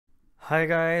Hi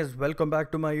guys, welcome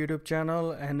back to my YouTube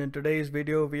channel, and in today's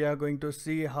video we are going to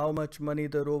see how much money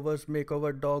the Rover's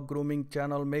Makeover dog grooming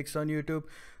channel makes on YouTube.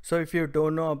 So if you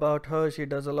don't know about her, she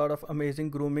does a lot of amazing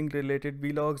grooming related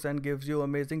vlogs and gives you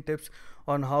amazing tips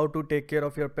on how to take care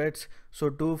of your pets. So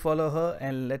do follow her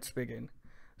and let's begin.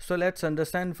 So let's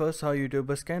understand first how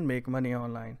YouTubers can make money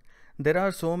online. There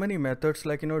are so many methods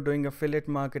like doing affiliate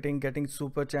marketing, getting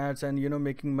super chats, and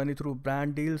making money through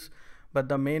brand deals, but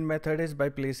the main method is by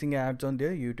placing ads on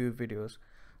their YouTube videos.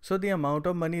 So the amount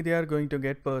of money they are going to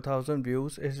get per 1,000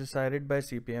 views is decided by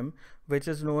CPM, which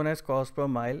is known as cost per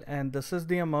mile, and this is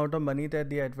the amount of money that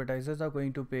the advertisers are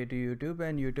going to pay to YouTube,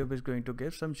 and YouTube is going to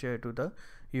give some share to the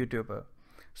YouTuber.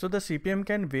 So the CPM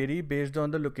can vary based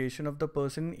on the location of the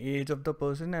person, age of the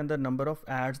person, and the number of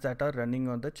ads that are running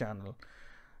on the channel.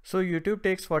 So YouTube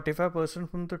takes 45%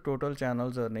 from the total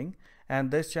channel's earning, and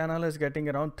this channel is getting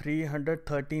around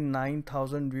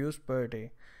 339,000 views per day,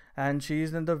 and she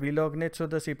is in the vlog niche, so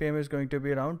the CPM is going to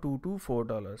be around $2 to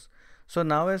 $4. So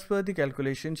now as per the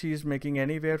calculation, she is making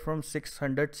anywhere from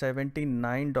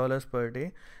 $679 per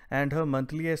day, and her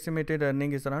monthly estimated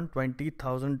earning is around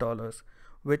 $20,000,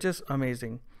 which is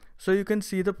amazing. So you can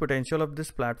see the potential of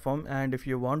this platform, and if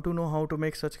you want to know how to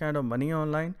make such kind of money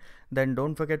online, then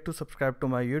don't forget to subscribe to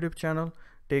my YouTube channel.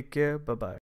 Take care. Bye bye.